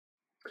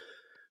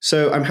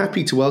So I'm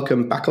happy to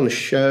welcome back on the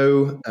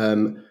show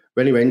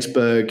Rene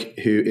Reinsberg,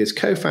 who is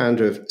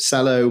co-founder of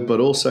Celo, but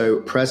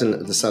also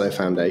president of the Celo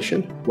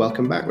Foundation.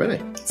 Welcome back,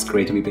 Rene. It's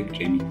great to be back,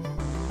 Jamie.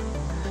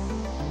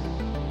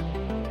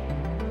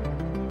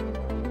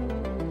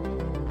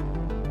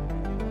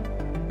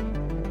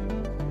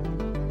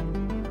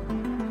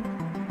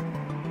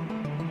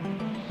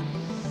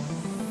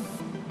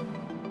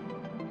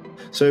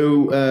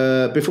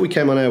 So before we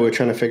came on air, we were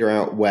trying to figure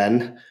out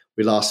when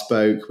we last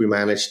spoke. We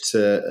managed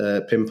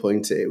to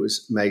pinpoint it. It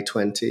was May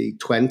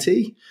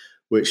 2020,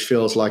 which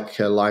feels like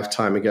a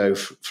lifetime ago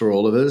for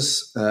all of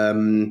us.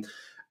 And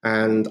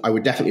I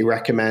would definitely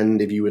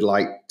recommend, if you would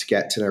like to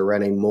get to know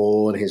Rene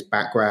more and his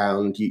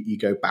background, you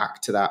go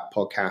back to that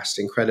podcast.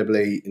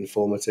 Incredibly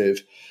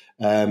informative.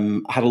 I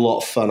had a lot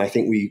of fun. I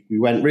think we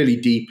went really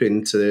deep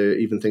into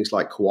even things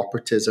like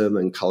cooperativism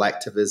and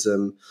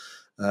collectivism.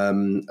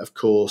 Of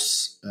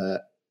course,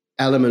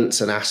 elements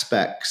and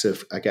aspects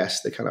of, I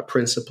guess, the kind of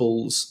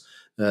principles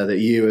that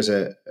you as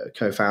a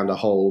co-founder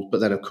hold, but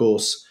then, of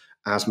course,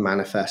 as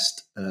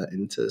manifest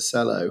into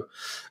Celo.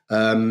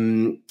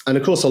 And,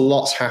 of course, a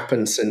lot's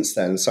happened since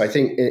then. So I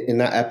think in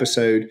that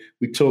episode,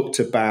 we talked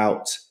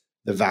about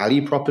the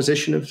value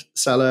proposition of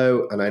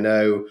Celo, and I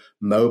know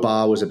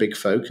mobile was a big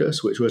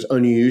focus, which was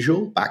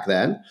unusual back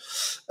then.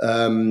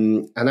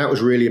 And that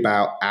was really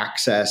about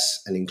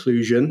access and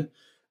inclusion.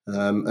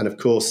 And of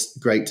course,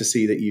 great to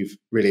see that you've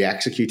really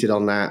executed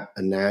on that.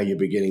 And now you're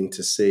beginning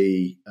to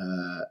see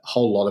a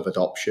whole lot of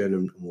adoption.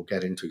 And we'll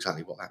get into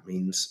exactly what that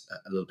means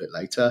a little bit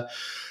later.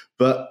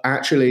 But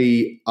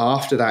actually,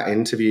 after that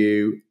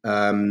interview,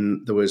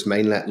 there was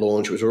mainnet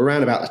launch. It was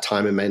around about the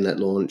time of mainnet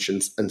launch.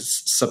 And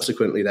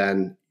subsequently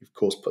then, of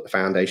course, put the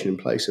foundation in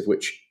place, of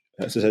which,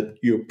 as I said,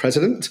 you're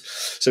president.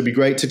 So it'd be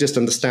great to just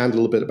understand a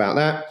little bit about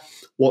that,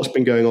 what's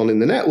been going on in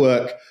the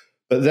network.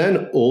 But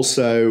then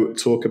also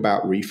talk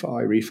about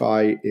ReFi.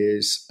 ReFi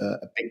is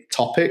a big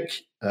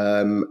topic.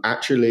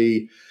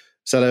 Actually,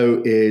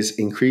 Celo is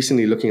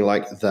increasingly looking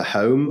like the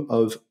home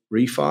of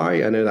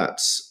ReFi. I know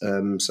that's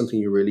something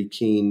you're really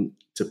keen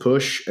to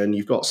push, and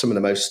you've got some of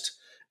the most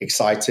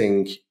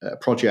exciting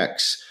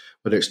projects,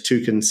 whether it's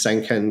Toucan,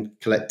 Senken,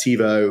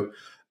 Collectivo,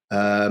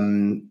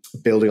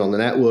 building on the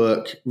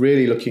network,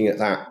 really looking at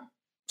that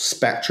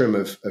spectrum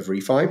of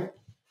ReFi.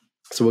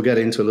 So we'll get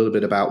into a little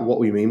bit about what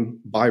we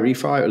mean by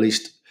ReFi, or at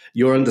least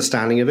your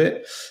understanding of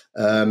it,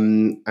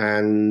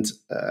 and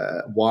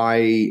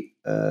why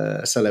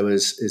Celo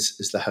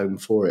is the home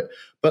for it.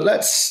 But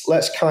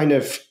let's kind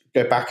of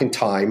go back in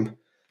time.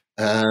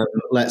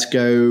 Let's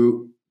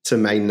go to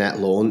mainnet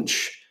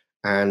launch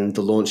and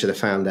the launch of the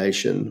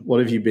foundation. What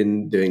have you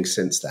been doing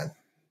since then?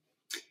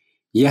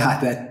 Yeah,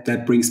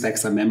 that brings back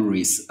some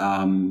memories.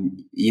 I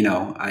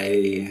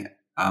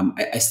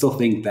still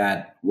think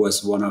that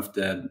was one of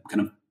the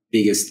kind of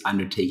biggest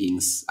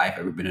undertakings I've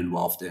ever been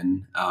involved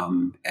in.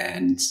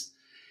 And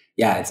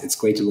yeah, it's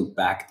great to look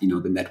back.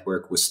 The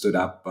network was stood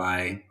up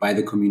by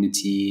the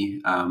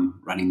community,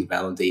 running the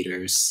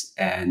validators.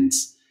 And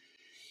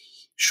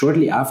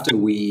shortly after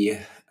we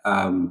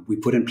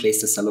put in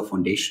place the Celo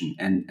Foundation.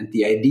 And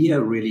the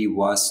idea really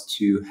was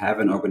to have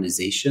an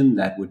organization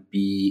that would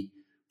be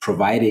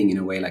providing, in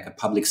a way, like a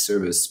public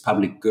service,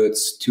 public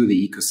goods to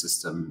the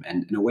ecosystem,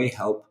 and in a way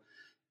help,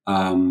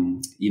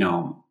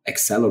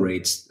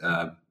 accelerate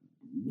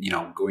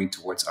going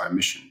towards our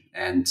mission.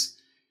 And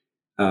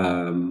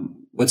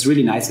what's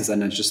really nice is,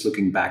 and just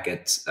looking back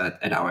at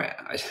our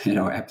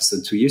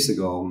episode 2 years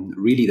ago,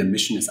 really the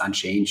mission is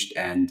unchanged,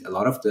 and a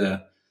lot of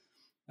the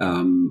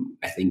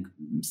I think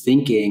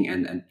thinking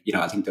and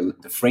I think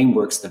the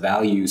frameworks, the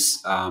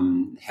values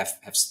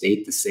have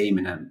stayed the same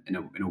in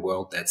a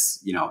world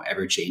that's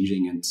ever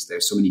changing, and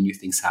there's so many new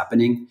things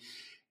happening,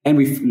 and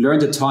we've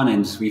learned a ton,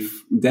 and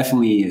we've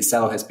definitely,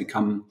 Celo has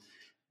become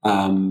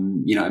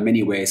in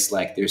many ways,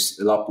 like, there's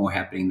a lot more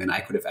happening than I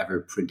could have ever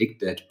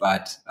predicted.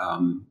 But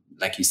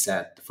like you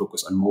said, the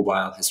focus on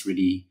mobile has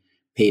really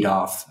paid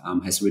off,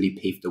 has really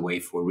paved the way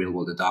for real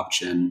world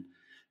adoption.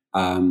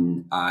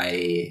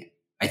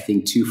 I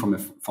think too, from a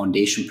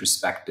foundation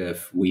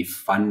perspective, we've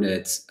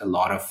funded a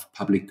lot of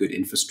public good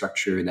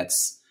infrastructure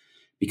that's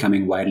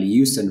becoming widely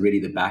used, and really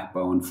the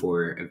backbone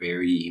for a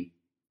very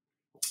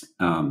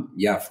kind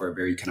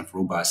of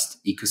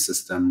robust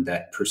ecosystem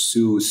that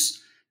pursues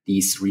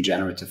these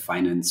regenerative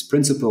finance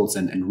principles,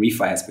 and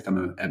ReFi has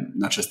become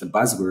not just a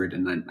buzzword,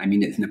 and I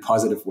mean it in a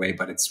positive way,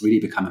 but it's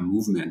really become a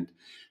movement.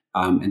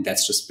 And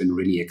that's just been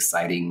really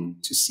exciting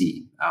to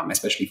see,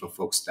 especially for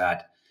folks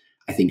that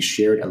I think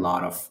shared a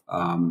lot of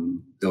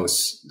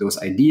those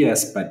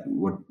ideas. But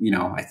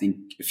I think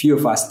a few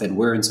of us that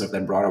were in sort of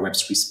that broader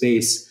Web3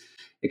 space,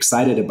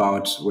 excited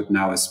about what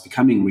now is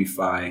becoming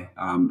ReFi,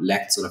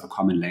 lacked sort of a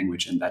common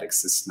language, and that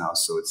exists now.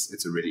 So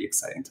it's a really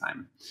exciting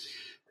time.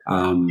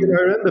 I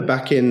remember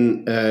back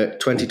in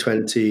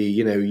 2020,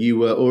 you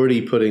were already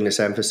putting this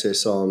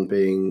emphasis on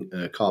being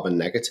a carbon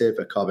negative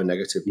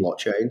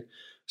blockchain.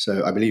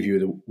 So I believe you were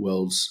the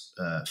world's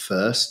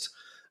first.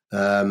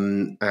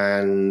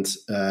 and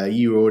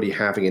you were already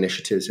having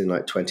initiatives in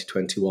like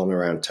 2021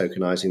 around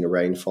tokenizing the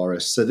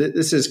rainforest. So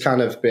this has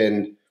kind of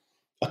been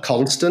a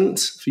constant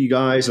for you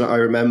guys. And I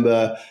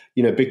remember,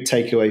 big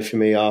takeaway for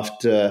me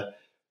after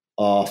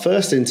our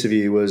first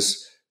interview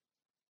was,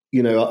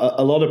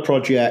 a lot of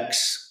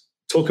projects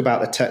talk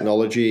about the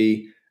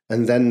technology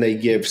and then they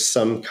give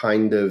some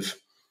kind of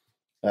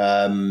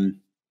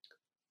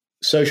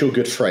social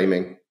good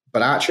framing.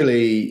 But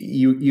actually,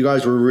 you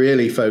guys were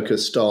really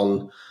focused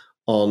on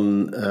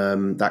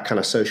that kind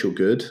of social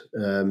good,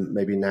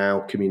 maybe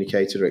now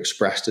communicated or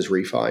expressed as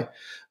ReFi,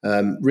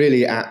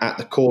 really at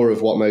the core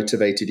of what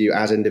motivated you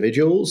as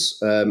individuals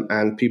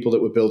and people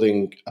that were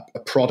building a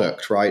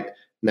product, right?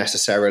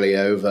 Necessarily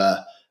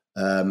over,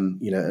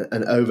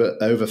 an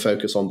over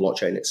focus on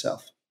blockchain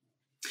itself.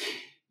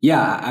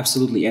 Yeah,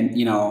 absolutely. And,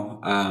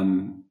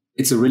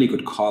 it's a really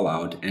good call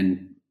out.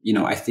 And,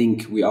 I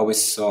think we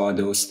always saw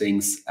those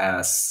things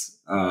as,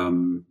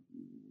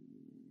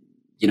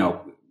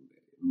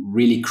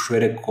 really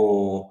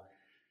critical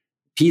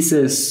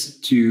pieces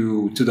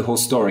to the whole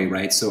story,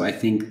 right? So I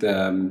think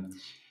the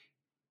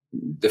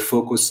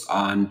focus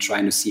on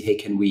trying to see, hey,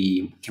 can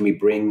we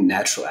bring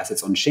natural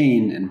assets on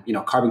chain, and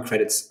carbon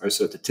credits are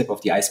sort of the tip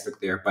of the iceberg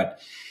there, but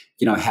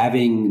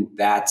having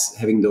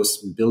those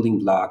building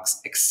blocks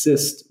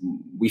exist,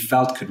 we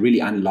felt could really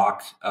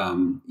unlock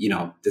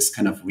this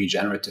kind of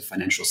regenerative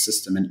financial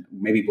system, and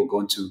maybe we'll go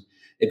into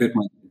a bit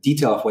more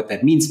detail of what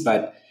that means,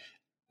 but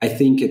I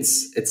think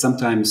it's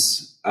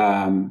sometimes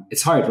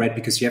it's hard, right?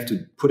 Because you have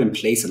to put in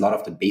place a lot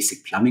of the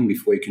basic plumbing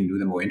before you can do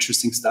the more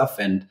interesting stuff.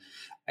 And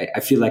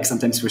I feel like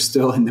sometimes we're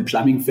still in the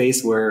plumbing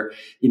phase where,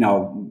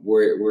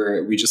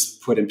 we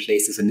just put in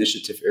place this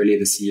initiative earlier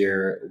this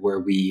year where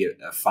we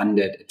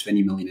funded a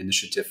 20 million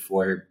initiative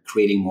for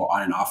creating more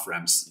on and off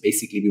ramps.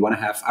 Basically, I want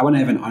to have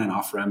an on and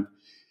off ramp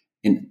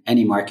in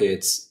any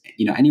markets,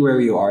 anywhere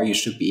you are, you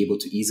should be able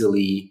to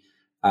easily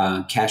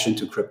cash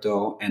into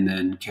crypto and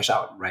then cash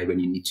out right when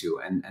you need to.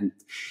 And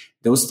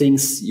those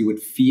things you would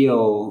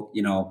feel,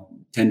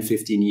 10,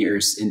 15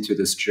 years into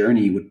this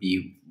journey would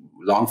be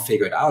long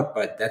figured out,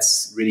 but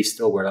that's really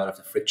still where a lot of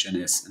the friction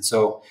is. And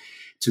so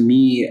to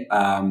me,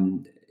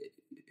 I'm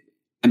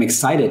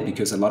excited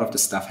because a lot of the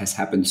stuff has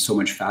happened so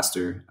much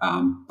faster.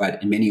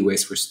 But in many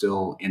ways, we're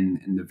still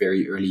in the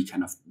very early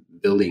kind of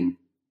building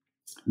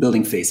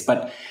phase.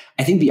 But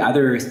I think the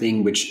other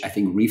thing, which I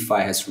think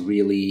ReFi has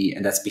really,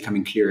 and that's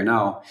becoming clearer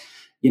now,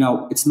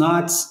 it's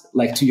not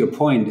like, to your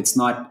point, it's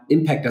not,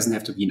 impact doesn't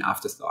have to be an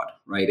afterthought,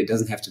 right? It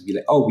doesn't have to be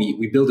like, oh,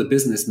 we build a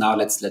business now,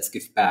 let's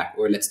give back,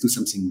 or let's do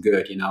something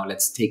good,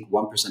 let's take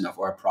 1% of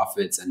our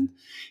profits and,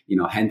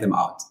 hand them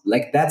out.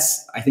 Like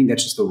I think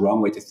that's just the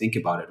wrong way to think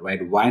about it,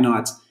 right? Why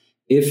not,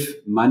 if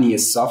money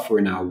is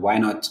software now, why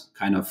not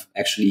kind of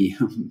actually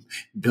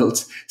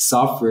build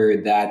software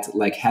that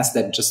like has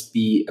that just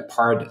be a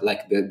part,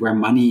 like where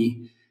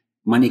money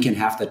can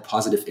have that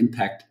positive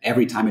impact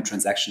every time a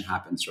transaction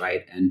happens,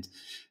 right? And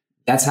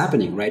that's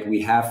happening, right?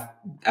 We have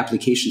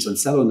applications on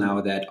Celo now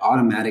that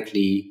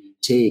automatically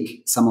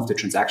take some of the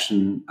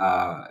transaction,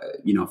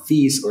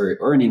 fees or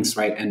earnings,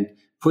 right, and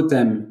put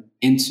them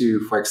into,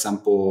 for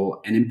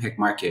example, an impact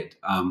market,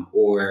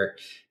 or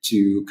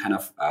to kind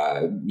of,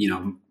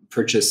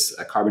 purchase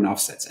carbon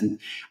offsets. And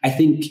I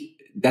think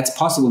that's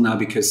possible now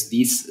because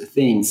these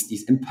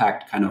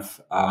impact kind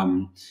of,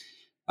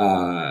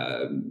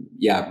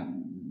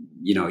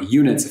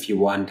 units, if you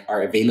want,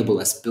 are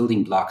available as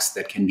building blocks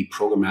that can be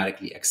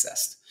programmatically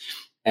accessed.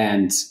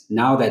 And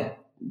now that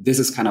this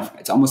is kind of,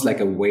 it's almost like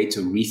a way to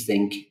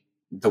rethink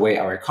the way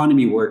our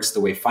economy works,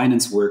 the way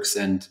finance works.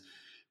 And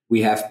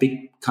we have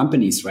big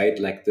companies, right,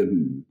 like the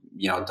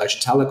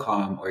Deutsche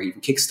Telekom or even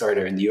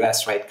Kickstarter in the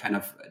US, right, kind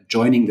of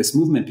joining this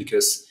movement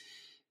because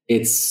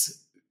it's,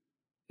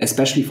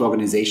 especially for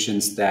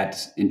organizations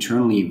that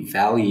internally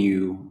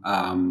value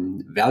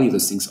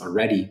those things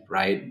already,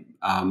 right?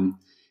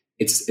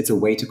 It's a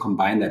way to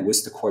combine that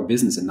with the core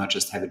business and not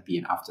just have it be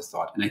an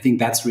afterthought. And I think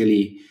that's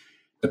really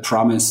the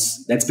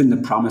promise. That's been the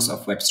promise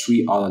of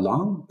Web3 all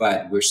along,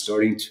 but we're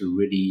starting to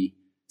really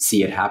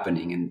see it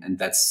happening, and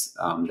that's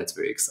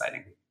very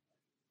exciting.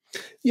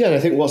 Yeah, and I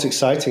think what's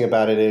exciting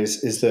about it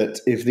is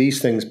that if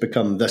these things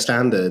become the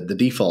standard, the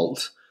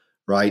default,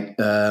 right,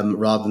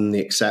 rather than the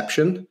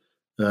exception,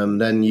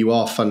 then you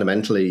are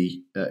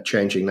fundamentally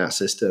changing that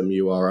system.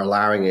 You are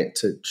allowing it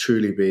to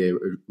truly be a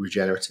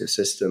regenerative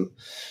system.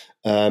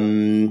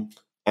 And,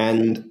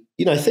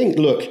 I think,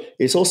 look,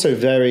 it's also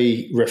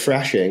very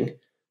refreshing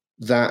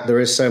that there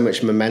is so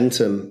much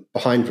momentum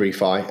behind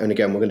ReFi. And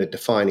again, we're going to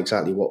define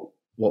exactly what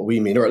we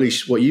mean, or at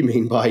least what you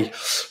mean by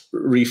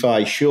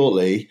ReFi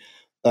shortly.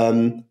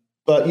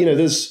 But,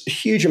 there's a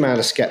huge amount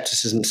of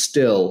skepticism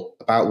still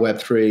about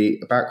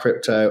Web3, about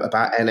crypto,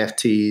 about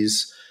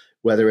NFTs,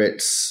 whether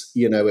it's,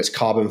 its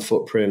carbon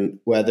footprint,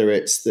 whether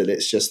it's that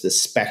it's just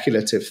this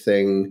speculative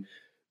thing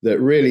that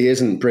really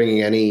isn't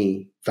bringing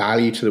any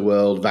value to the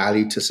world,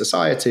 value to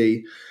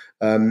society.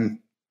 Here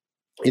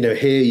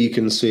you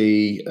can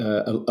see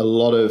a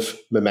lot of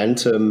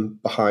momentum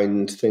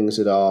behind things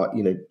that are,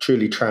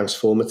 truly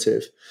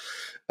transformative.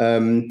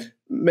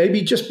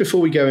 Maybe just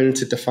before we go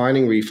into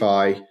defining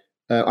ReFi,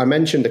 I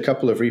mentioned a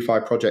couple of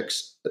ReFi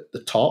projects at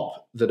the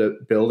top that are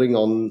building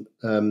on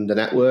the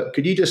network.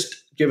 Could you just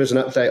give us an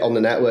update on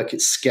the network,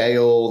 its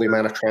scale, the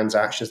amount of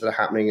transactions that are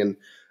happening,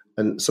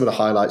 and some of the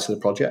highlights of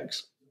the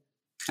projects?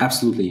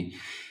 Absolutely.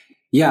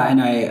 Yeah,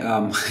 and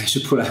I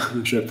should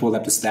have pulled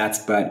up the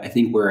stats, but I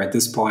think we're at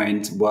this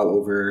point well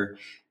over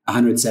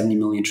 170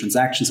 million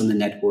transactions on the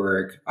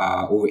network,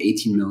 over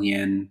 18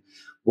 million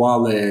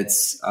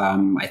wallets.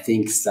 I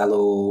think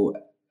Celo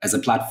as a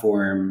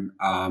platform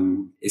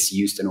is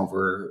used in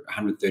over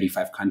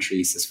 135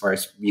 countries as far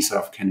as we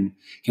sort of can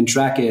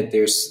track it.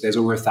 There's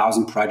over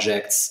 1,000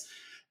 projects.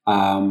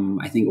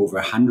 I think over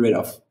 100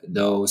 of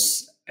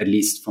those, at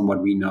least from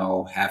what we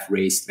know, have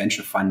raised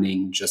venture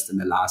funding just in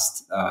the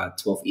last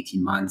 12,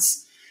 18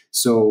 months.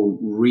 So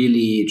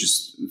really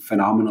just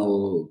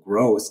phenomenal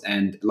growth.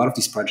 And a lot of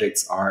these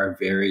projects are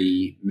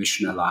very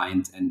mission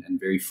aligned and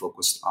very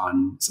focused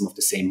on some of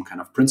the same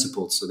kind of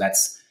principles. So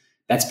that's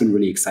been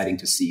really exciting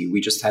to see. We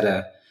just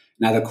had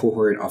another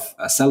cohort of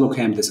Celo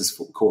Camp. This is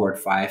cohort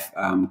 5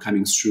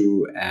 coming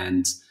through.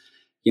 And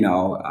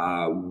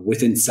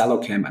within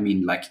Celo Camp, I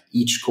mean, like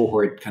each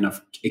cohort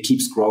it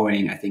keeps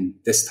growing. I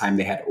think this time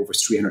they had over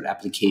 300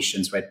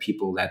 applications, right?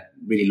 People that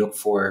really look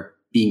for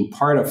being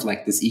part of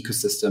like this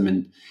ecosystem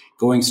and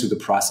going through the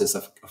process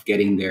of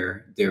getting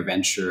their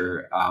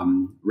venture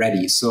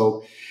ready.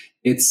 So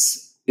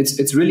it's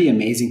really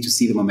amazing to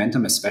see the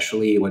momentum,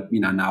 especially what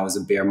now is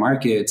a bear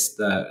market.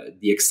 The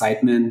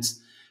excitement,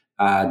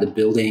 the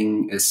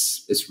building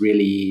is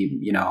really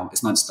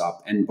it's nonstop.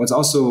 And what's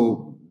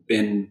also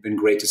been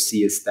great to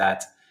see is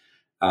that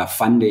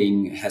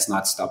funding has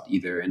not stopped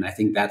either, and I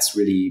think that's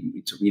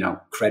really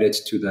credit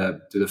to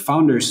the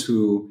founders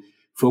who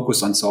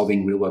focus on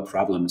solving real world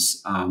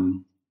problems.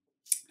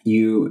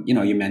 You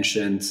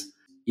mentioned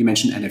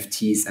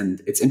NFTs,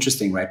 and it's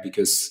interesting, right?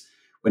 Because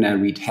when I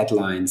read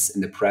headlines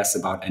in the press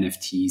about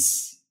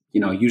NFTs,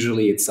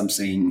 usually it's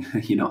something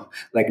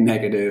like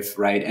negative,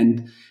 right?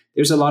 And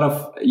there's a lot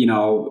of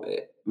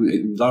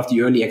the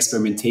early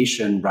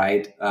experimentation,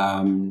 right?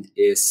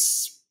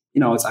 Is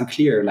it's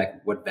unclear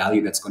like what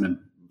value that's going to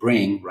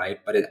bring,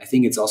 right? But I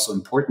think it's also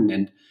important,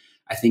 and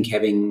I think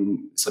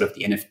having sort of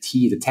the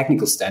NFT, the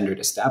technical standard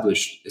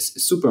established is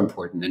super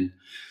important. And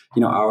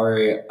in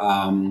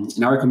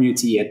our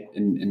community at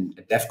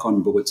DEF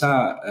CON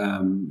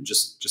Bogota,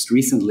 just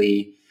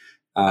recently,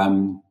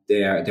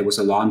 there was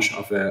a launch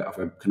of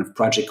a kind of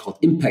project called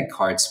Impact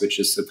Cards, which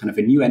is a kind of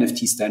a new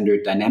NFT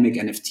standard, dynamic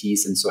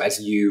NFTs. And so as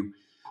you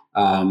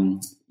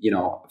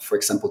for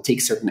example,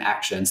 take certain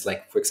actions,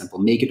 like for example,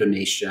 make a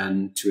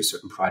donation to a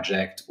certain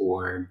project,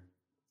 or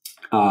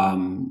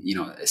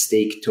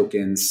stake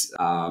tokens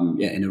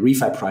in a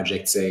ReFi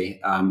project,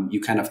 say,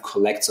 you kind of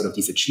collect sort of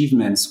these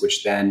achievements,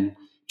 which then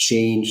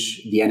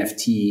change the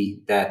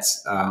NFT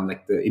that's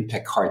like the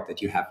impact card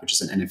that you have, which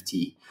is an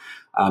NFT.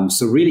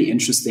 So really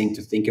interesting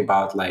to think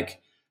about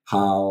like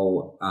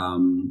how,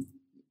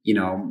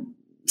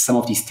 some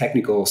of these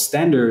technical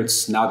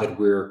standards, now that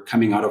we're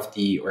coming out of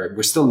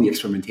we're still in the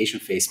experimentation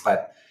phase,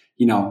 but,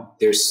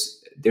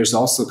 there's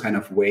also kind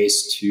of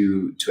ways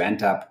to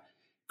end up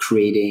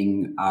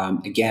creating,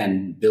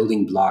 again,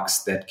 building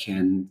blocks that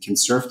can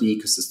serve the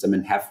ecosystem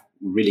and have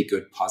really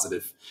good,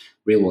 positive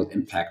real world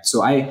impact.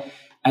 So I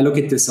look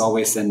at this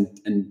always and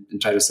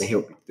try to say,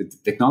 hey, the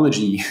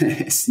technology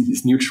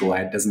is neutral.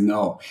 It doesn't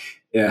know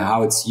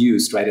how it's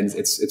used, right? And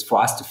it's for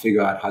us to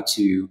figure out how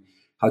to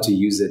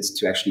use it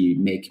to actually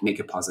make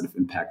a positive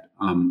impact.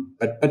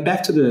 But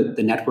back to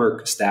the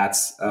network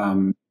stats,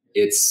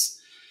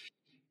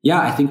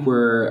 I think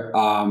we're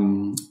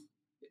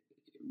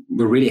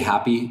really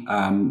happy,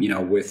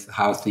 with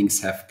how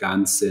things have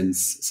gone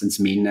since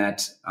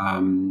mainnet.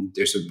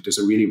 There's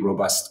a really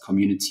robust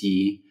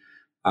community.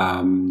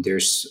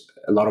 There's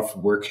a lot of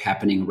work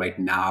happening right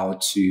now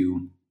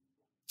to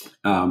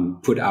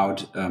put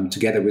out,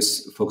 together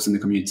with folks in the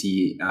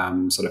community,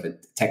 sort of a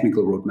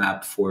technical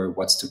roadmap for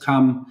what's to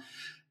come.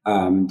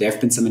 There have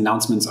been some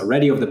announcements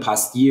already over the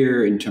past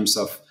year in terms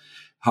of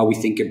how we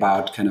think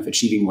about kind of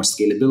achieving more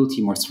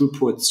scalability, more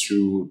throughput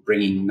through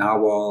bringing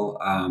Narwhal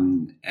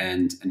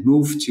and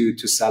Move to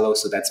Celo.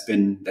 So that's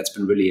been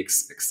really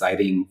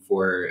exciting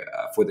for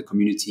the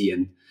community.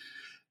 And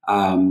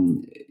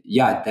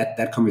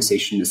that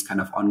conversation is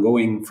kind of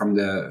ongoing. From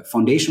the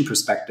foundation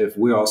perspective,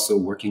 we're also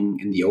working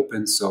in the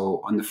open. So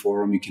on the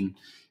forum, you can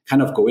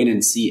kind of go in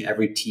and see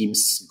every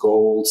team's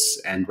goals.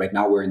 And right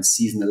now we're in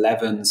season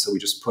 11. So we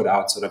just put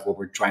out sort of what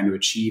we're trying to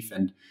achieve.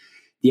 And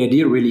the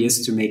idea really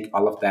is to make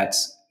all of that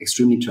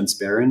extremely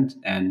transparent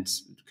and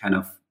kind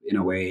of, in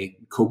a way,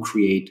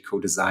 co-create,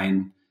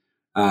 co-design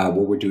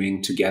what we're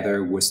doing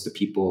together with the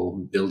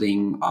people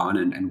building on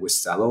and with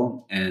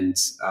Celo. And,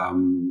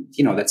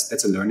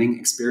 that's a learning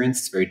experience.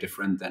 It's very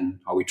different than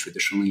how we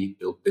traditionally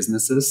build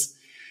businesses.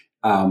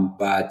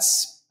 But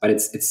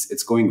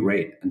it's going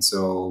great. And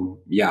so,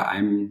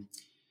 I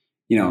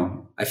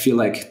feel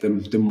like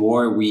the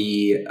more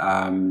we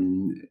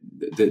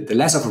the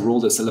less of a role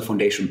the Celo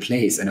Foundation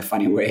plays in a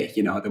funny way,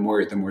 the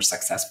more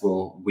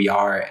successful we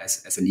are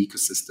as an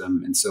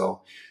ecosystem. And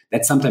so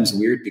that's sometimes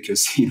weird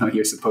because,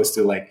 you're supposed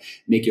to like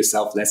make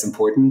yourself less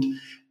important.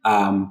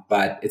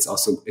 But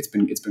it's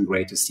been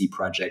great to see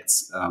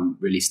projects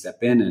really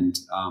step in and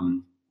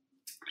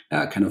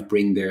kind of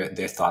bring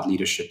their thought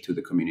leadership to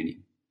the community.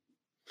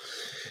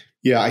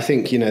 Yeah, I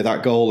think,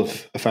 that goal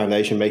of a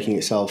foundation making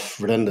itself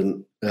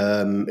redundant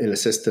in a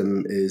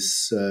system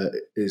is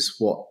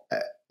what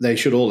they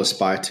should all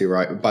aspire to,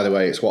 right? By the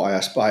way, it's what I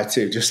aspire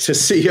to just as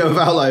CEO of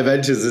Outlier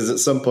Ventures, is at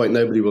some point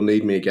nobody will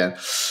need me again.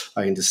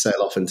 I can just sail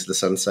off into the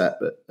sunset,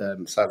 but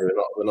sadly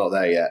we're not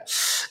there yet.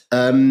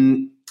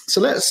 So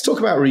let's talk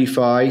about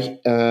ReFi.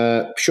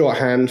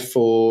 Shorthand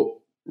for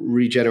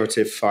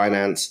regenerative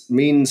finance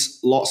means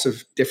lots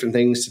of different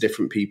things to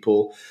different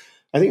people.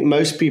 I think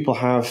most people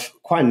have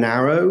quite a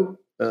narrow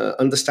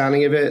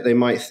understanding of it. They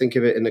might think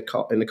of it in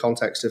the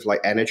context of like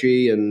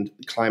energy and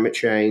climate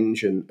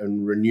change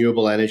and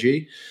renewable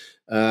energy.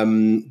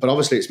 But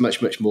obviously it's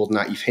much, much more than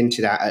that. You've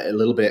hinted at it a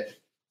little bit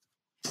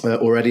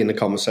already in the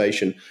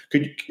conversation.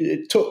 Could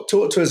you talk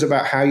to us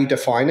about how you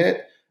define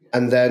it?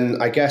 And then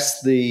I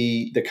guess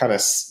the kind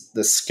of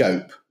the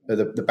scope,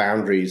 the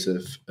boundaries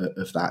of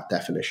that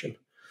definition.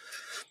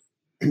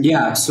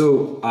 Yeah.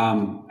 So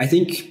I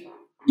think,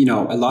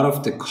 a lot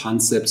of the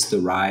concepts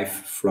derive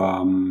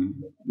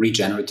from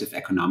regenerative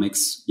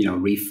economics.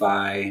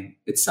 ReFi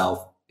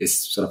itself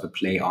is sort of a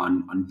play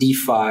on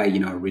DeFi,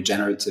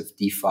 regenerative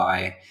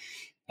DeFi.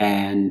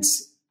 And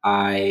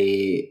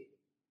to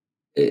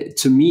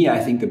me, I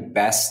think the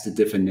best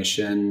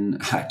definition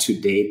to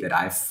date that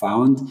I've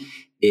found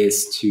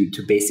is to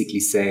basically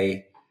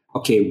say,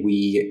 okay,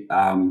 we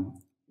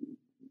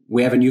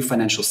have a new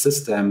financial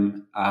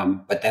system,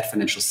 but that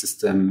financial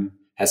system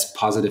has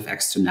positive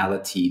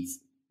externalities,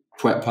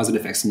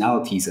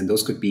 and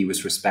those could be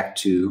with respect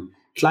to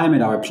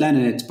climate, our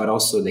planet, but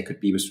also they could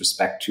be with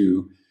respect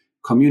to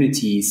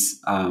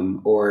communities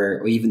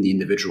or even the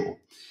individual.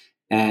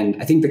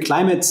 And I think the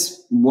climate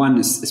one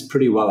is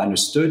pretty well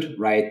understood,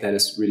 right? That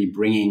is really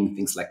bringing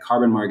things like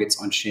carbon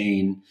markets on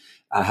chain,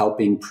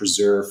 helping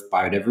preserve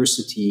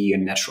biodiversity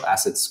and natural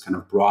assets kind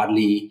of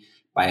broadly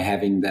by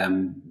having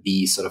them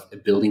be sort of a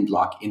building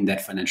block in that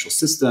financial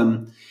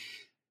system.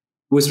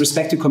 With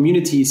respect to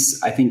communities,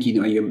 I think,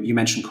 you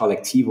mentioned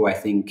Collectivo. I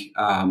think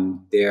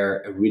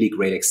they're a really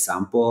great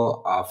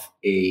example of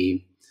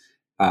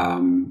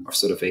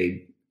sort of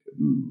a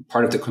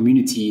part of the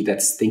community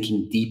that's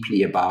thinking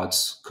deeply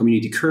about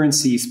community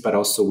currencies, but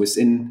also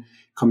within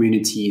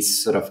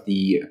communities, sort of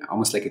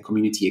almost like a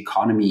community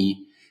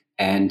economy,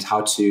 and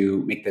how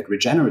to make that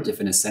regenerative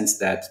in a sense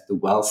that the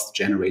wealth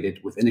generated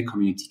within a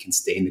community can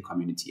stay in the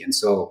community. And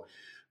so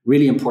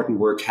really important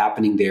work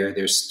happening there.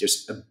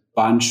 There's a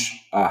bunch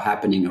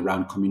happening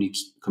around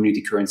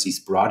community currencies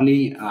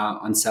broadly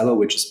on Celo,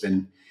 which has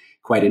been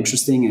quite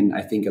interesting. And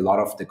I think a lot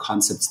of the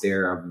concepts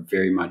there are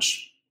very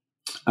much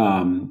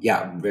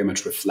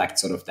reflect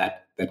sort of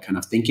that kind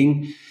of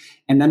thinking.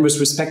 And then with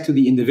respect to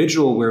the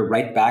individual, we're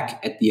right back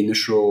at the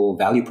initial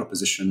value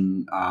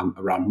proposition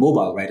around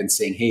mobile, right? And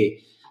saying,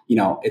 hey,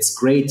 it's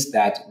great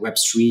that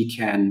Web3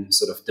 can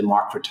sort of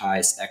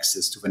democratize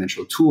access to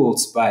financial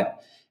tools,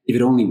 but if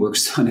it only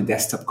works on a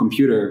desktop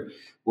computer,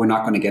 we're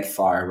not going to get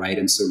far, right?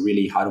 And so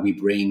really, how do we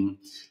bring,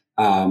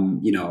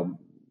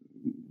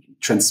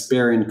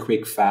 transparent,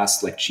 quick,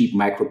 fast, like cheap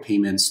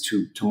micropayments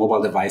to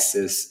mobile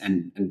devices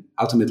and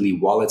ultimately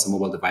wallets and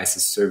mobile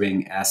devices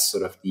serving as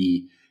sort of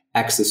the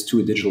access to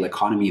a digital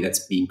economy that's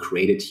being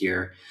created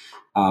here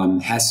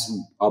has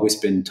always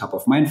been top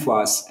of mind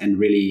for us. And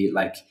really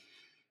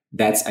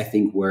that's, I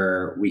think,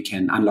 where we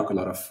can unlock a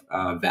lot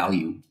of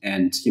value.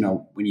 And,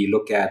 when you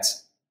look at,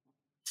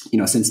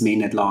 since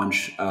mainnet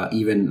launch,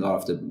 even a lot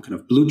of the kind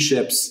of blue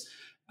chips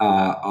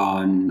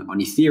on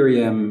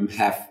Ethereum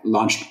have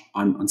launched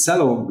on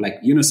Celo, like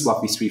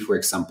Uniswap V3, for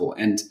example.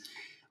 And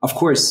of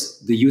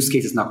course, the use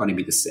case is not going to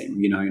be the same.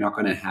 You're not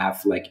going to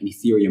have like an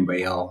Ethereum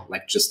rail,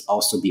 like just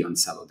also be on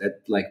Celo.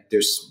 That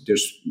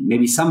there's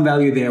maybe some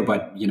value there,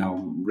 but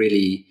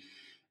really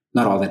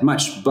not all that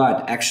much.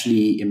 But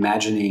actually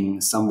imagining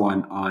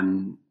someone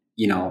on,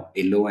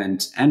 a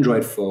low-end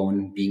Android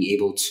phone being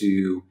able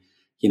to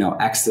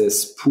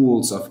access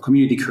pools of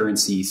community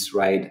currencies,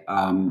 right,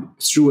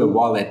 through a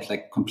wallet,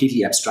 like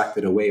completely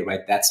abstracted away,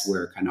 right? That's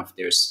where kind of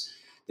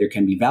there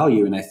can be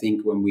value. And I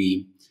think when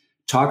we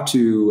talk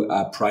to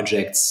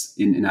projects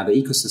in other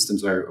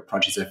ecosystems or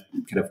projects that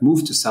kind of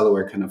moved to Celo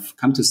or kind of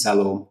come to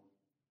Celo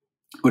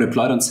or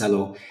deployed on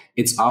Celo,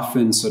 it's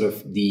often sort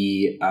of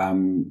the,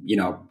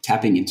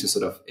 tapping into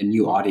sort of a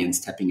new audience,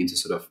 tapping into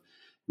sort of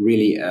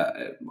really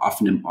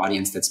often an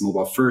audience that's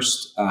mobile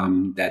first,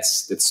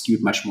 that's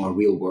skewed much more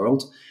real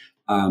world.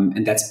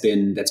 And that's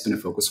been a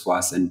focus for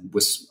us. And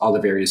with all the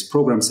various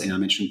programs, and I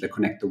mentioned the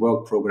Connect the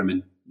World program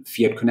and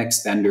Fiat Connect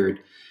standard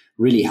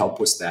really help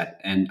with that.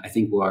 And I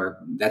think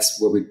that's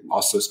where we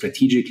also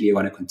strategically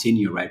want to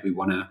continue, right? We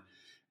want to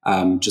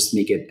just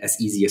make it as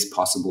easy as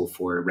possible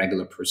for a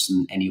regular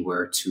person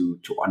anywhere to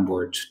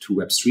onboard to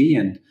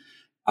Web3.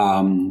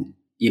 And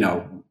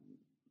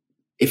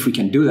if we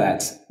can do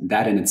that,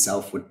 that in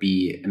itself would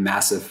be a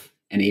massive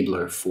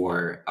enabler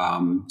for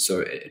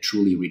so a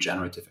truly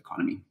regenerative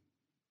economy.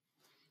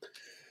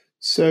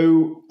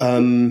 So,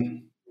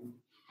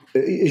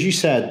 as you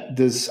said,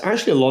 there's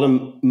actually a lot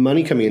of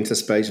money coming into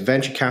space,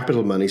 venture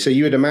capital money. So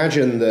you would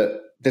imagine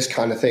that this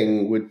kind of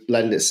thing would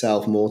lend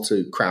itself more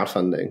to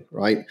crowdfunding,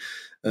 right?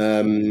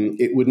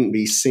 It wouldn't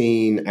be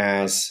seen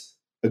as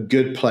a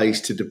good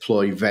place to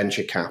deploy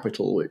venture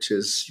capital, which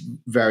is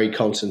very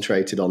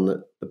concentrated on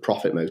the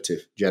profit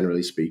motive,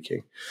 generally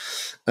speaking.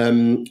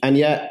 And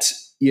yet,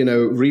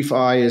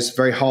 ReFi is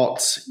very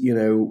hot.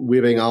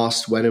 We're being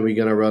asked, when are we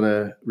going to run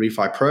a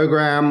ReFi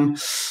program?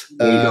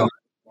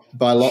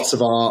 By lots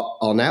of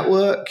our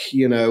network,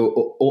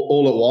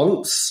 all at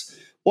once.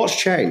 What's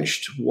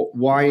changed?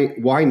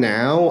 Why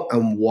now?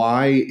 And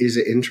why is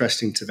it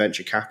interesting to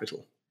venture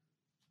capital?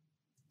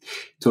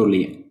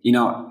 Totally.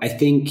 I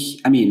think,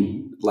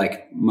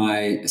 like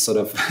my sort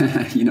of,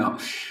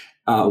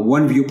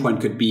 one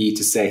viewpoint could be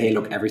to say, hey,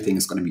 look, everything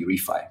is going to be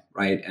ReFi,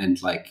 right? And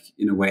like,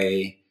 in a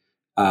way,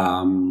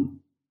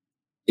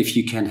 if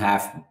you can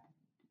have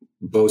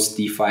both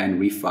DeFi and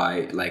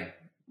ReFi, like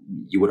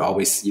you would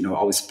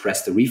always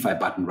press the ReFi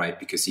button, right?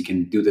 Because you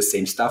can do the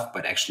same stuff,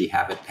 but actually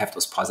have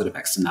those positive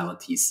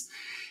externalities.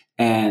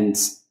 And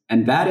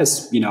that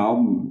is,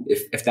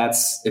 if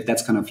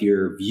that's kind of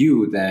your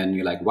view, then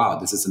you're like, wow,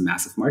 this is a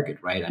massive market,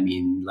 right? I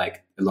mean,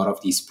 like a lot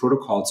of these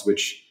protocols,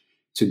 which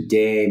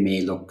today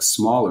may look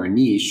small or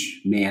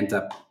niche, may end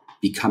up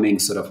becoming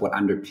sort of what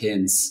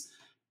underpins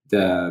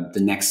the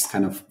next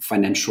kind of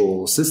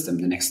financial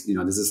system. The next,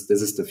 this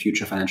is the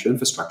future financial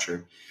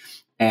infrastructure.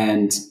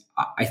 And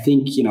I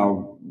think,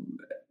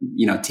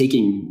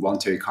 taking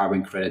voluntary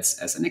carbon credits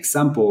as an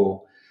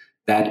example,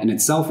 that in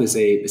itself is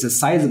a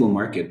sizable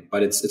market,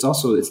 but it's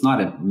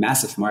not a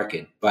massive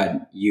market.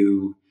 But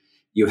you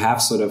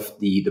have sort of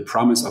the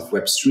promise of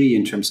Web3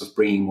 in terms of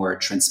bringing more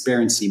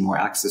transparency, more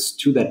access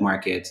to that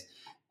market,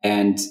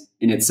 and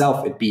in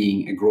itself it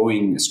being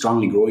a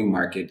strongly growing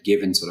market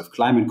given sort of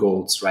climate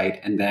goals, right?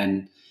 And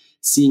then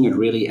seeing it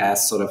really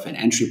as sort of an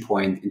entry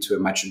point into a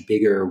much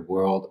bigger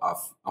world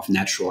of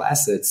natural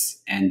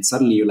assets. And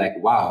suddenly you're like,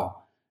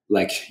 wow,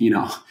 like,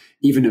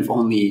 even if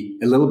only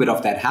a little bit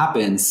of that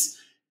happens,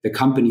 the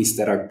companies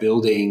that are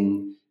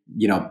building,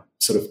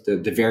 sort of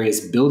the various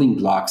building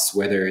blocks,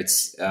 whether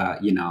it's, an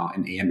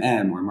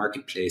AMM or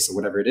marketplace or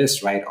whatever it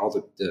is, right? All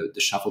the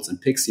shuffles and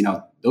picks,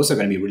 those are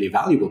going to be really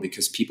valuable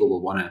because people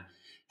will want to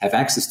have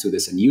access to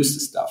this and use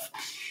this stuff.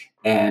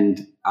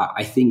 And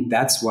I think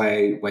that's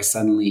why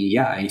suddenly,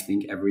 I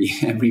think every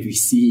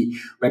VC,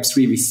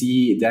 Web3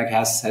 VC deck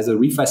has a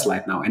ReFi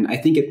slide now. And I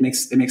think it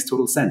makes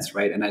total sense,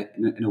 right? And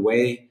in a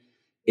way,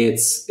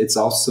 it's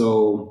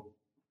also,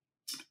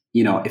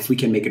 if we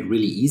can make it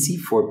really easy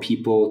for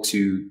people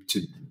to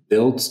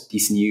build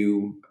these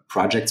new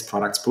projects,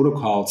 products,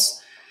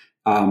 protocols,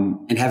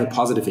 and have a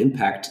positive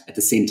impact at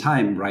the same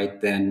time,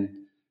 right? Then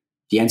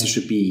the answer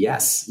should be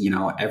yes,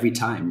 every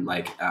time.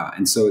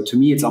 And so to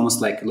me, it's almost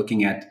like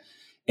looking at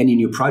any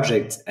new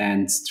project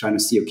and trying to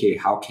see, okay,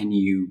 how can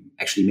you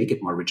actually make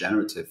it more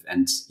regenerative?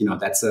 And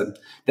that's a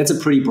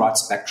pretty broad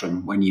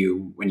spectrum when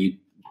you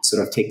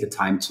sort of take the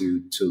time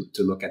to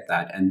look at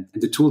that, and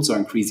the tools are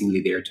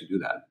increasingly there to do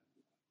that.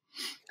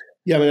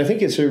 Yeah, I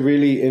think it's a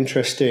really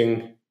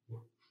interesting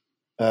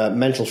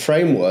mental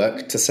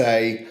framework to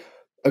say,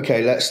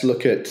 okay, let's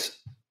look at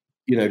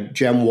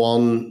Gen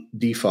 1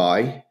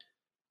 DeFi,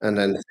 and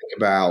then think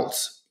about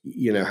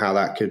how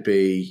that could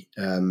be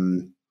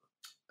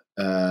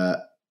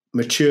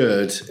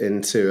matured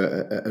into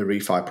a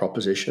ReFi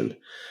proposition.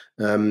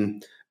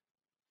 And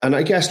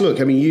I guess, look,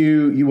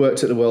 you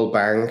worked at the World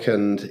Bank,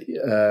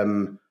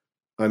 and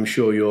I'm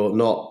sure you're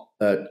not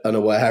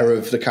unaware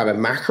of the kind of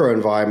macro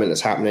environment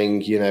that's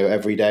happening.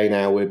 Every day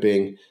now we're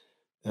being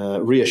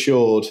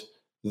reassured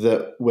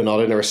that we're not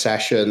in a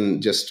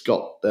recession. Just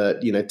got,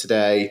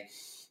 today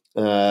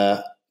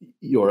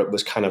Europe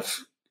was kind of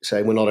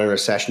saying we're not in a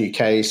recession.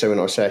 UK, so we're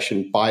not in a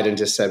recession. Biden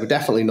just said we're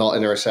definitely not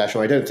in a recession.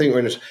 I don't think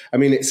we're in a,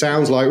 it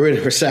sounds like we're in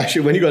a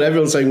recession. When you've got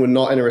everyone saying we're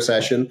not in a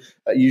recession,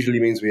 that usually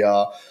means we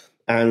are.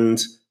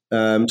 And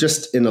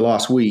just in the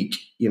last week,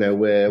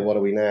 what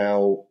are we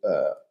now?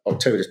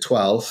 October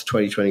 12th,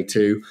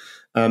 2022.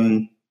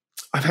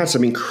 I've had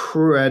some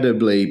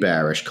incredibly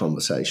bearish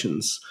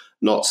conversations,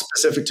 not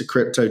specific to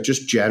crypto,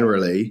 just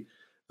generally,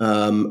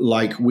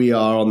 like we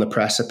are on the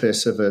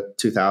precipice of a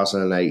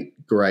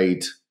 2008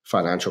 grade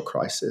financial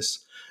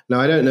crisis. Now,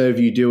 I don't know if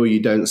you do or you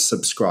don't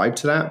subscribe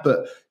to that,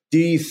 but do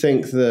you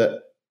think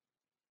that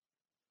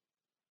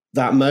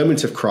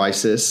moment of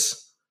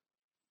crisis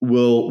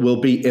will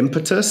be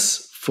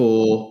impetus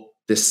for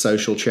this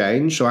social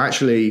change? So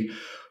actually,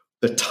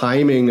 the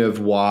timing of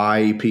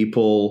why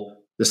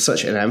there's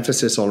such an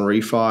emphasis on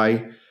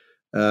ReFi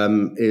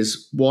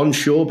is one,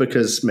 sure,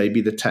 because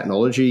maybe the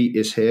technology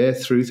is here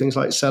through things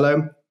like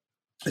Celo.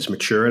 It's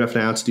mature enough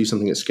now to do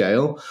something at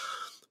scale.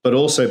 But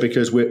also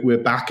because we're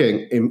back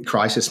in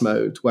crisis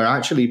mode, where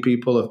actually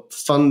people are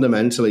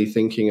fundamentally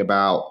thinking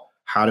about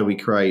how do we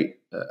create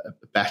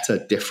a better,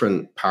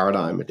 different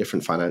paradigm, a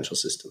different financial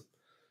system?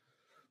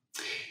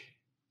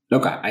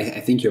 Look,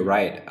 I think you're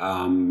right.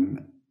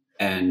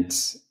 And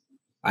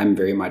I'm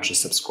very much a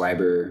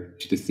subscriber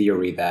to the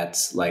theory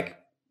that like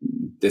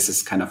this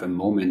is kind of a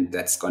moment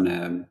that's going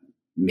to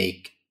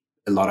make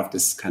a lot of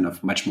this kind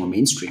of much more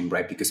mainstream,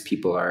 right? Because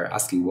people are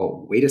asking,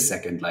 well, wait a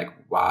second, like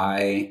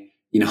why,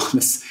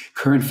 this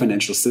current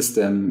financial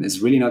system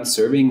is really not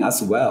serving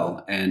us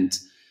well. And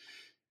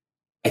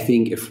I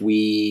think if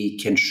we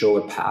can show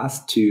a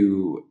path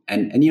to,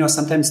 and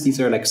sometimes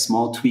these are like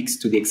small tweaks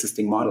to the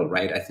existing model,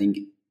 right? I think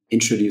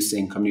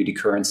introducing community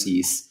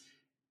currencies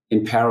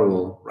in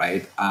parallel,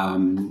 right,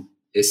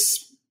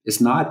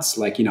 is not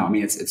like,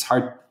 it's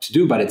hard to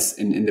do, but it's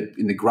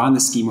in the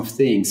grander scheme of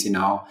things,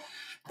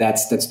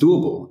 that's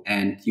doable,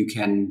 and you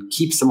can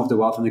keep some of the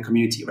wealth in the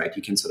community, right?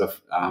 You can sort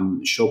of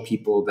show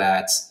people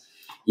that,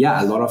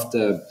 a lot of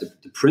the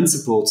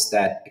principles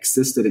that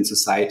existed in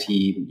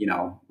society,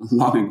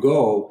 long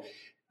ago,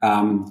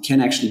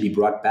 can actually be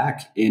brought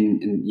back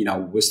in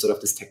with sort of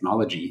this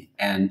technology,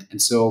 and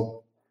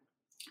so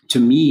to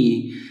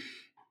me,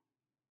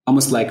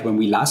 almost like when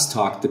we last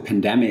talked, the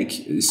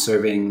pandemic is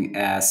serving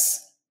as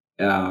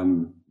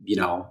an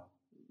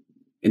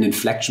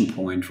inflection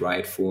point,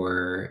 right,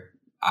 for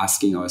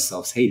asking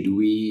ourselves, hey, do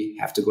we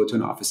have to go to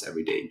an office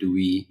every day? Do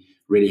we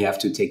really have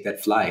to take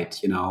that flight?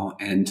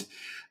 And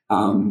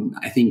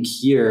I think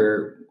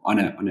here on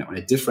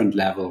a different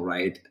level,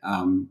 right,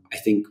 I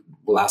think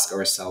we'll ask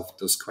ourselves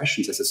those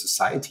questions as a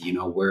society,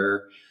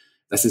 where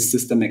does this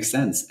system make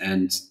sense?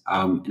 And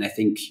I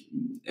think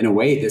in a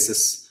way, this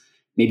is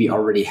maybe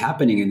already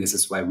happening, and this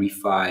is why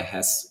ReFi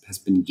has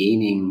been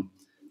gaining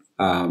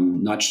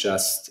not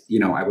just,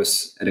 I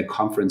was at a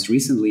conference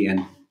recently,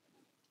 and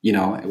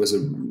it was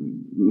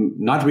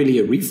not really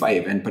a ReFi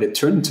event, but it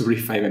turned into a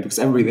ReFi event because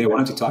everybody there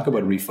wanted to talk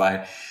about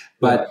ReFi.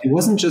 But it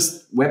wasn't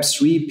just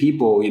Web3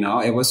 people,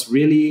 it was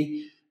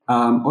really,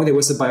 there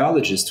was a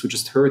biologist who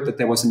just heard that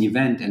there was an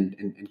event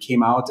and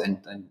came out and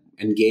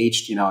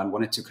engaged, and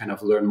wanted to kind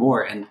of learn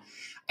more. And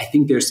I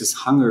think there's this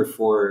hunger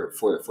for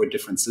a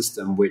different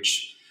system,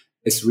 which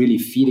is really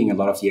feeding a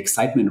lot of the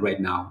excitement right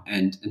now.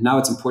 And now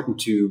it's important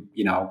to,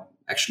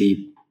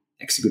 actually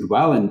execute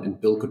well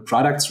and build good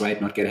products, right?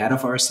 Not get ahead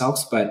of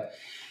ourselves. But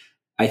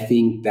I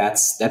think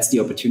that's the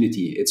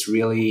opportunity. It's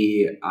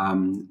really,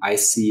 I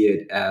see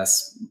it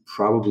as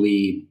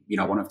probably,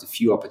 one of the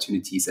few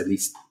opportunities, at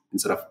least in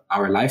sort of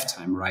our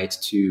lifetime, right,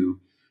 to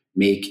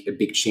make a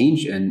big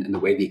change in the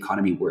way the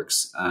economy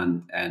works.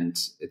 And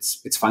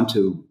it's fun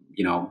to,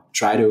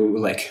 try to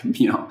like,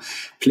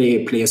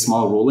 play a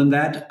small role in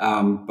that.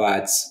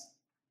 But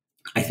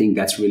I think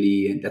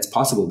that's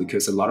possible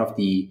because a lot of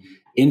the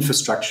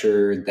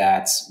infrastructure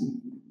that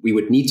we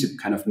would need to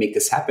kind of make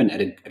this happen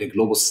at a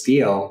global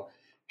scale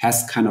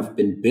has kind of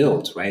been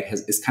built, right?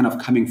 Is kind of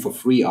coming for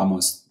free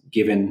almost,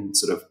 given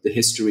sort of the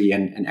history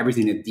and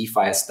everything that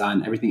DeFi has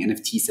done, everything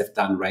NFTs have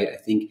done, right? I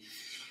think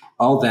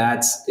all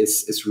that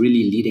is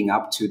really leading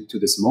up to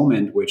this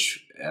moment,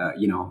 which,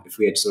 if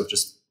we had sort of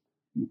just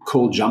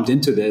cold jumped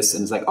into this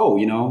and it's like, oh,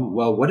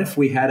 well, what if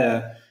we had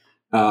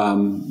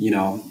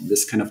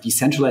this kind of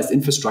decentralized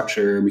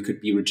infrastructure, we could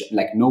be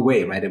like, no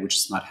way, right? It would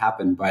just not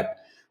happen. But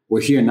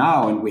we're here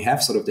now, and we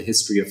have sort of the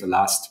history of the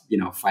last,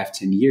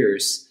 5-10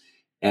 years.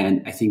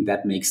 And I think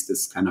that makes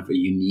this kind of a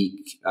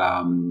unique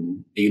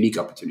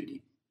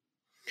opportunity.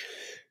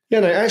 Yeah,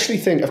 and I actually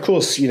think, of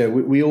course,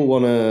 we all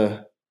want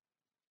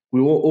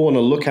to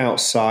look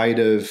outside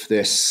of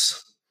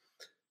this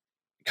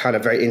kind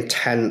of very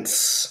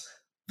intense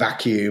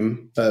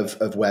vacuum of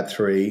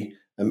Web3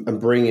 and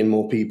bring in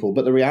more people.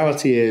 But the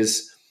reality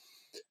is,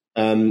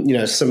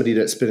 somebody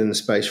that's been in the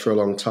space for a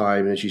long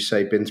time, as you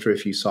say, been through a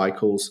few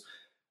cycles,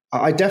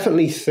 I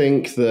definitely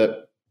think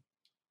that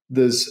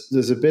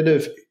there's a bit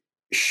of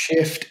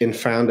shift in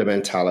founder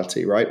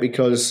mentality, right?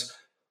 Because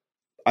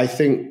I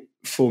think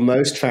for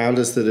most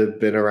founders that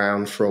have been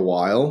around for a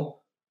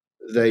while,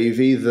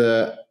 they've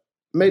either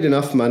made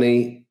enough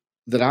money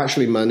that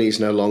actually money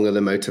is no longer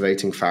the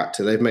motivating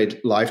factor. They've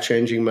made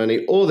life-changing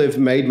money, or they've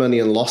made money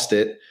and lost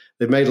it.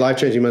 They've made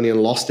life-changing money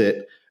and lost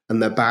it,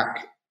 and they're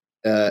back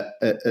at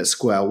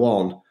square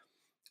one.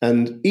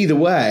 And either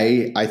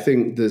way, I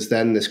think there's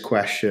then this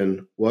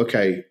question, well,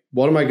 okay,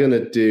 what am I going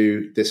to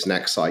do this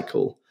next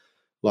cycle?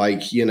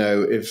 Like,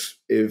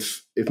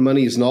 if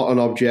money is not an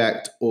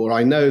object, or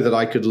I know that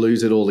I could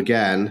lose it all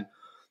again,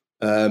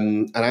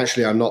 and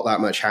actually I'm not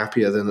that much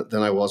happier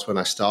than I was when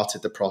I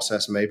started the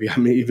process. Maybe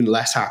I'm even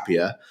less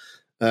happier.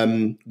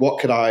 What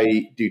could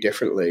I do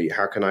differently?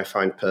 How can I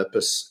find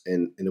purpose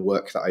in the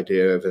work that I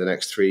do over the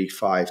next 3,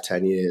 5,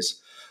 10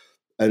 years?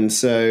 And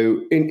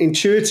so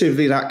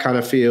intuitively, that kind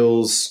of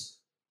feels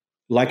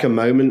like a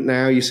moment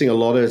now. You're seeing a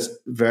lot of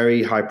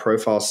very high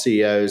profile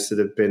CEOs that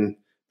have been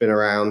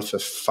around for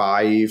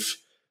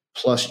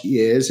 5+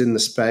 years in the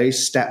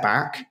space step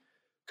back,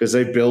 because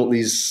they've built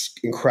these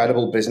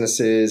incredible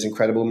businesses,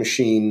 incredible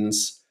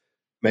machines,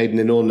 made an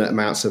inordinate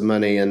amounts of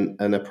money, and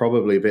are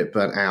probably a bit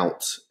burnt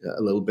out,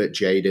 a little bit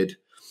jaded.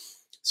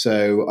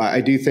 So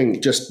I do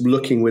think just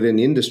looking within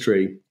the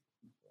industry,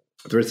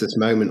 there is this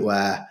moment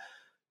where,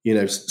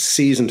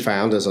 seasoned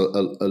founders are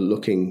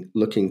looking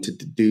to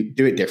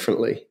do it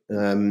differently.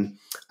 And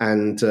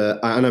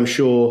I'm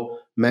sure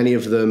many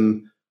of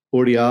them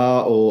already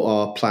are or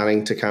are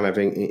planning to kind of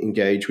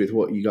engage with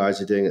what you guys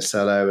are doing at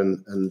Celo,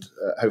 and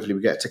hopefully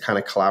we get to kind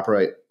of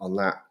collaborate on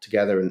that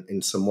together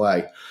in some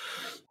way.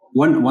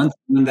 One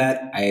thing on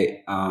that,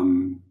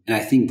 and I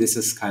think this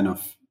is kind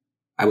of,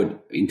 I would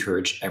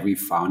encourage every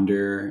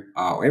founder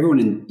or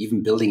everyone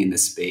even building in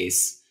this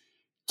space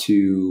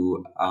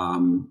to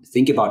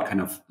think about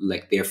kind of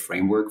like their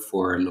framework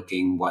for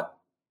looking what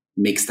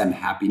makes them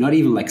happy, not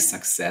even like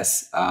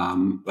success,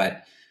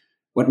 but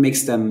what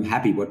makes them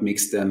happy, what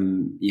makes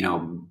them,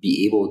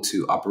 be able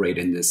to operate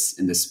in this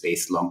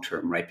space long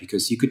term, right?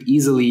 Because you could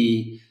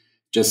easily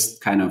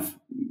just kind of,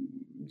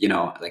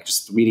 like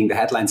just reading the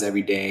headlines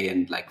every day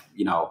and like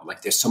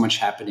there's so much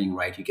happening,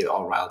 right? You get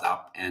all riled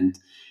up. And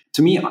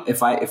to me,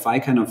 if I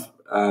kind of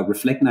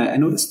reflect, and I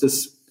noticed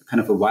this kind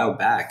of a while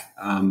back,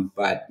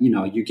 but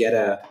you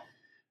get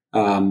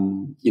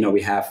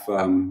we have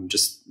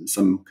just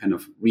some kind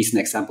of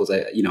recent examples.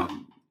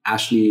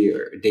 Ashley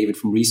or David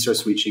from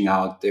Research reaching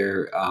out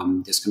there.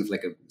 There's kind of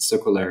like a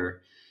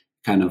circular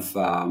kind of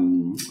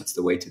what's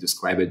the way to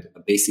describe it?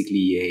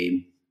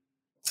 Basically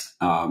a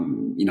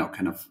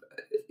kind of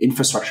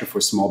infrastructure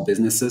for small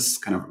businesses,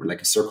 kind of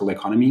like a circular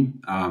economy.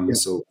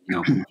 So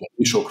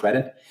mutual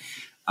credit.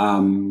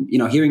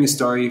 Hearing a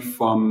story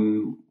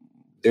from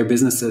their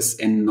businesses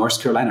in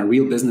North Carolina,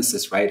 real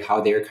businesses, right?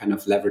 How they're kind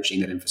of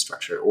leveraging that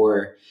infrastructure,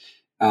 or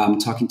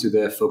talking to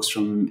the folks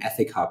from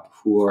Ethic Hub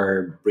who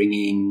are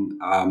bringing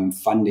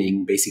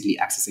funding, basically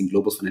accessing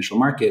global financial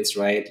markets,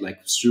 right? Like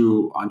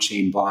through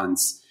on-chain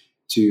bonds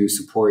to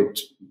support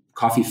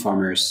coffee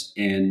farmers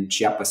in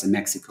Chiapas in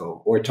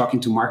Mexico, or talking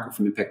to Marco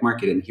from Impact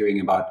Market and hearing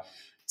about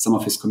some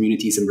of his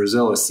communities in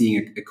Brazil, or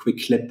seeing a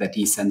quick clip that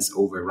he sends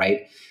over,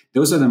 right?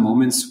 Those are the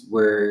moments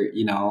where,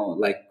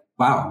 like,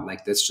 wow,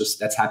 like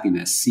that's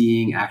happiness.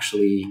 Seeing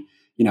actually,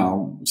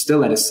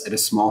 still at a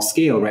small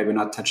scale, right? We're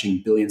not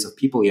touching billions of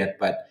people yet,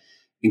 but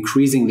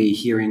increasingly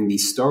hearing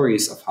these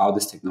stories of how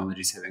this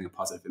technology is having a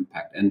positive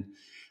impact. And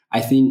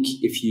I think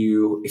if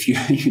you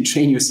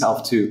train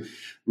yourself to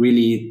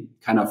really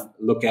kind of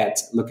look at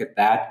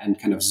that and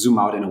kind of zoom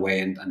out in a way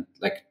and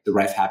like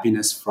derive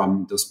happiness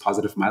from those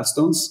positive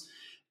milestones,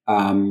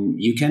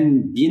 you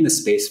can be in the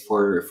space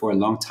for a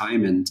long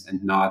time and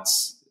not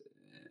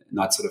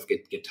sort of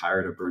get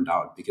tired or burned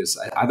out, because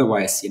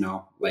otherwise,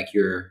 like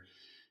you're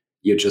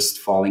just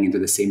falling into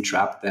the same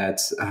trap that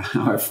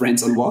our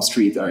friends on Wall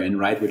Street are in,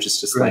 right? Which is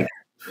just like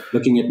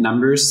looking at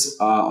numbers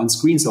on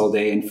screens all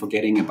day and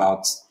forgetting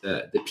about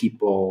the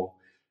people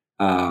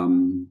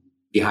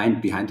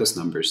behind those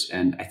numbers.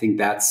 And I think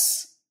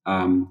that's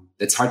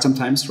hard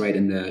sometimes, right?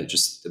 In the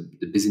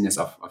busyness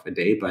of a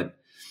day. But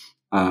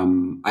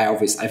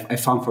I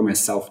found for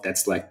myself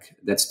that's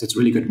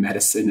really good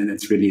medicine, and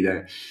it's really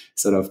the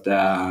sort of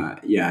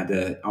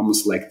the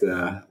almost like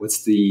the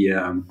what's the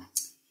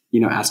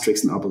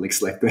Asterix and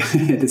Obelix, like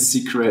the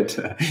secret,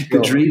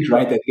 the drink,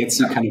 right? That gets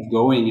you kind of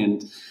going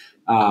and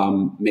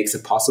makes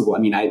it possible. I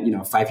mean,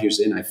 5 years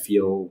in, I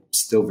feel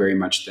still very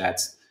much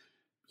that,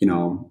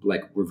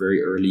 like we're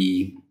very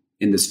early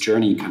in this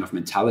journey kind of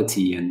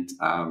mentality, and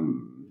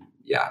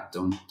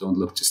don't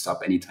look to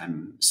stop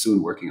anytime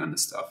soon working on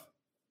this stuff.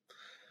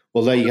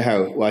 Well, there you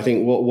go. Well, I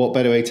think what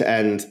better way to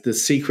end? The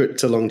secret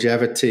to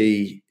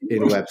longevity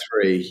in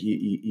Web3.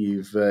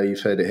 You've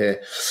heard it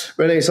here,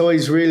 Rene. It's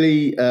always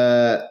really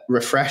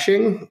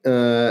refreshing,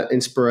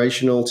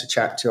 inspirational to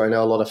chat to. I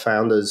know a lot of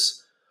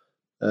founders.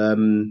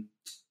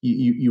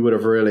 You would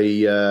have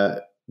really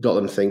got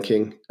them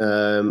thinking,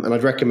 and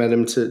I'd recommend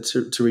them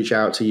to reach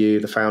out to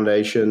you, the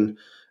foundation,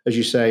 as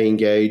you say,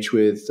 engage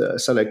with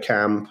Celo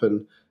Camp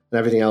and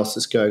everything else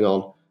that's going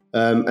on.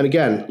 And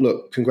again,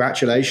 look,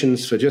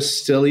 congratulations for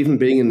just still even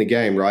being in the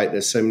game, right?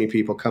 There's so many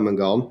people come and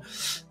gone.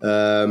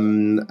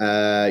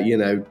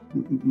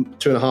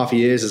 2.5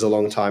 years is a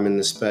long time in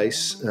this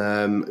space.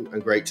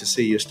 And great to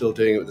see you're still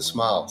doing it with a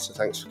smile. So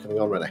thanks for coming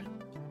on, Rene.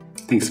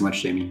 Thanks so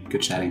much, Jamie.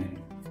 Good chatting.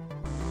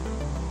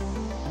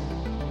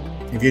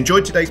 If you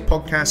enjoyed today's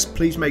podcast,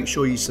 please make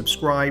sure you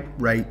subscribe,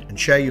 rate, and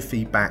share your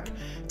feedback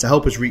to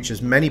help us reach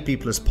as many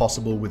people as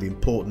possible with the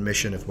important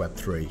mission of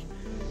Web3.